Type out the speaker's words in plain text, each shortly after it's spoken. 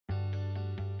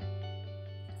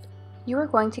You are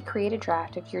going to create a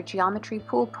draft of your geometry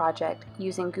pool project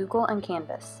using Google and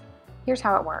Canvas. Here's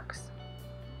how it works.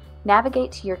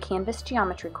 Navigate to your Canvas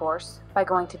geometry course by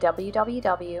going to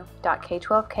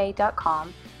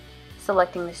www.k12k.com,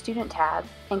 selecting the Student tab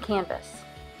and Canvas.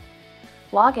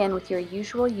 Log in with your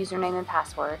usual username and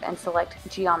password and select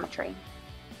Geometry.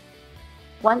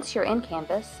 Once you're in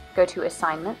Canvas, go to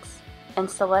Assignments and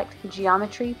select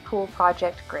Geometry Pool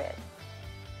Project Grid.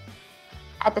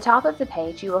 At the top of the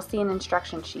page you will see an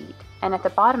instruction sheet, and at the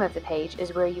bottom of the page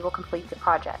is where you will complete the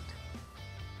project.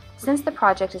 Since the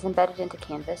project is embedded into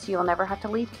Canvas, you will never have to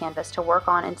leave Canvas to work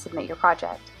on and submit your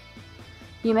project.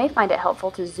 You may find it helpful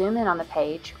to zoom in on the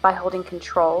page by holding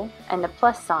Control and the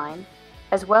plus sign,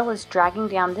 as well as dragging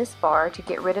down this bar to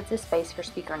get rid of the space for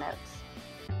speaker notes.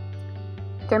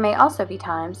 There may also be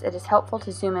times it is helpful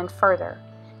to zoom in further,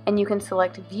 and you can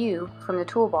select View from the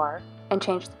toolbar and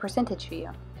change the percentage view.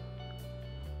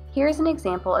 Here is an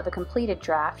example of a completed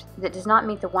draft that does not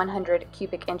meet the 100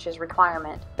 cubic inches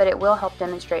requirement, but it will help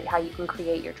demonstrate how you can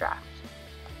create your draft.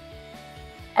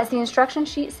 As the instruction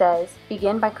sheet says,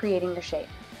 begin by creating your shape.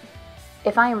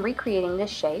 If I am recreating this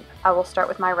shape, I will start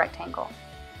with my rectangle.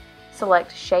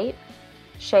 Select Shape,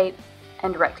 Shape,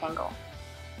 and Rectangle.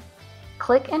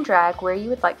 Click and drag where you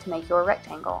would like to make your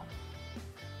rectangle.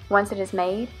 Once it is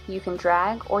made, you can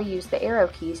drag or use the arrow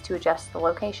keys to adjust the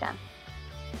location.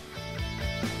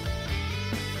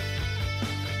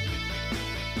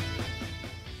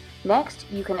 Next,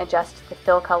 you can adjust the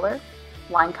fill color,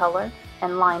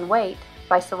 and line weight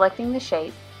by selecting the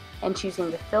shape and choosing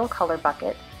the fill color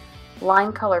bucket,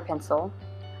 line color pencil,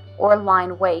 or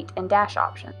line weight and dash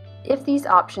option. If these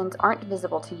options aren't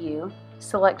visible to you,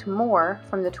 select More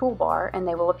from the toolbar and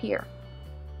they will appear.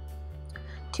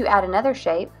 To add another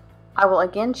shape, I will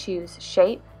again choose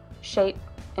Shape, Shape,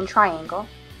 and Triangle,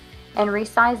 and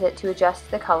resize it to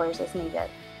adjust the colors as needed.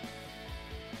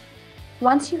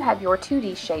 Once you have your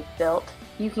 2D shape built,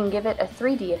 you can give it a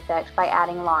 3D effect by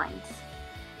adding lines.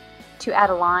 To add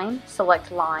a line,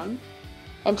 select Line,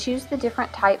 and choose the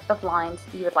different type of lines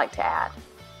you would like to add.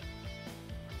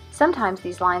 Sometimes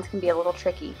these lines can be a little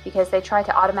tricky because they try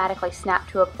to automatically snap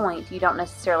to a point you don't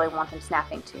necessarily want them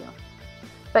snapping to.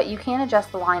 But you can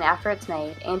adjust the line after it's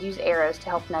made and use arrows to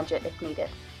help nudge it if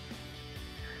needed.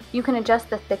 You can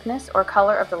adjust the thickness or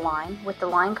color of the line with the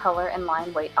line color and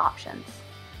line weight options.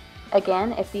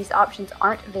 Again, if these options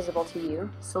aren't visible to you,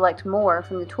 select More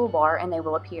from the toolbar and they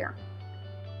will appear.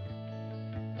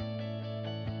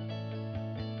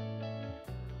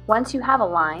 Once you have a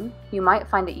line, you might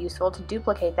find it useful to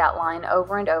duplicate that line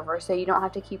over and over so you don't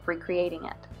have to keep recreating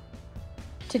it.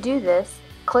 To do this,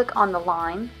 click on the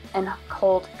line and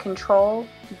hold Ctrl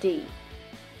D.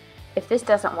 If this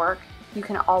doesn't work, you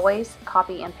can always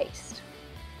copy and paste.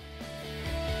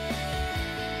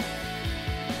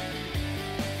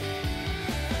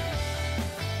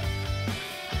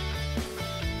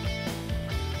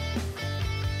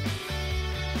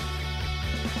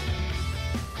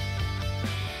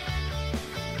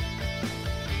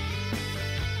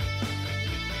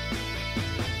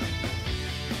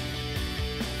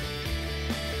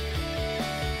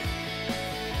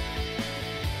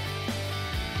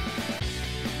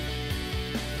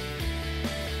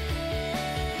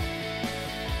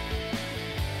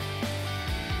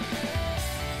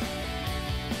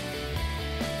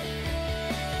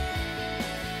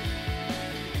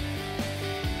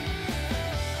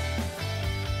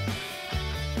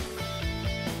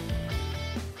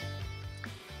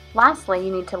 Lastly,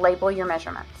 you need to label your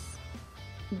measurements.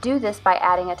 Do this by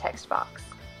adding a text box.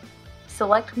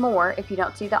 Select More if you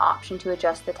don't see the option to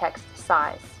adjust the text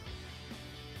size.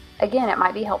 Again, it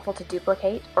might be helpful to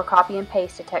duplicate or copy and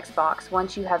paste a text box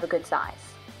once you have a good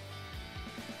size.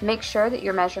 Make sure that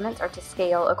your measurements are to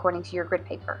scale according to your grid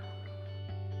paper.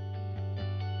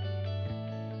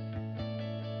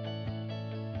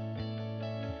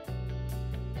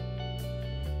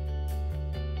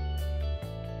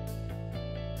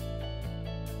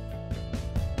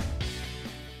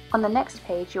 On the next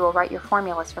page, you will write your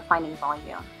formulas for finding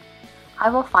volume. I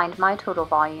will find my total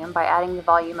volume by adding the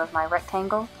volume of my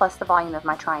rectangle plus the volume of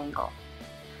my triangle.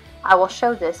 I will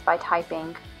show this by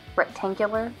typing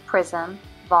rectangular prism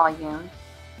volume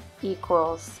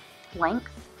equals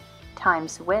length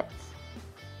times width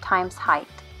times height,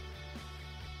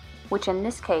 which in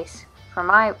this case for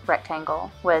my rectangle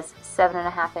was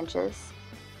 7.5 inches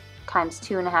times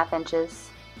 2.5 inches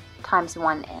times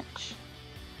 1 inch.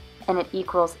 And it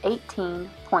equals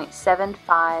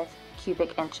 18.75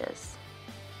 cubic inches.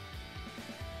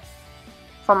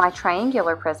 For my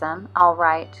triangular prism, I'll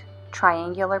write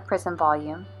triangular prism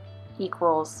volume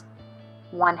equals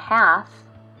 1/2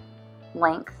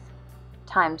 length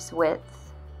times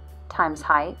width times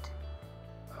height.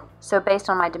 So based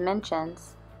on my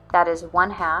dimensions, that is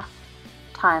 1/2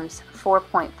 times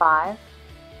 4.5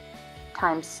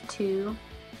 times 2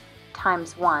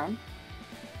 times 1,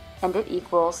 and it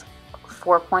equals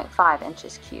 4.5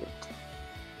 inches cubed.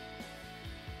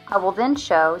 I will then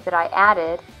show that I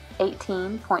added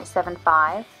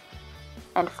 18.75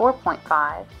 and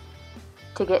 4.5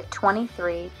 to get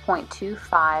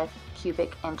 23.25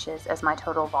 cubic inches as my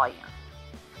total volume.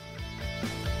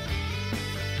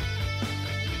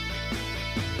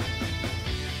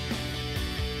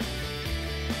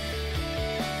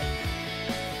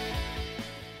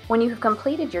 When you have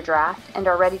completed your draft and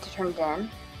are ready to turn it in,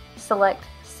 select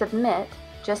Submit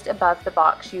just above the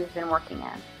box you have been working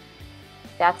in.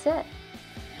 That's it.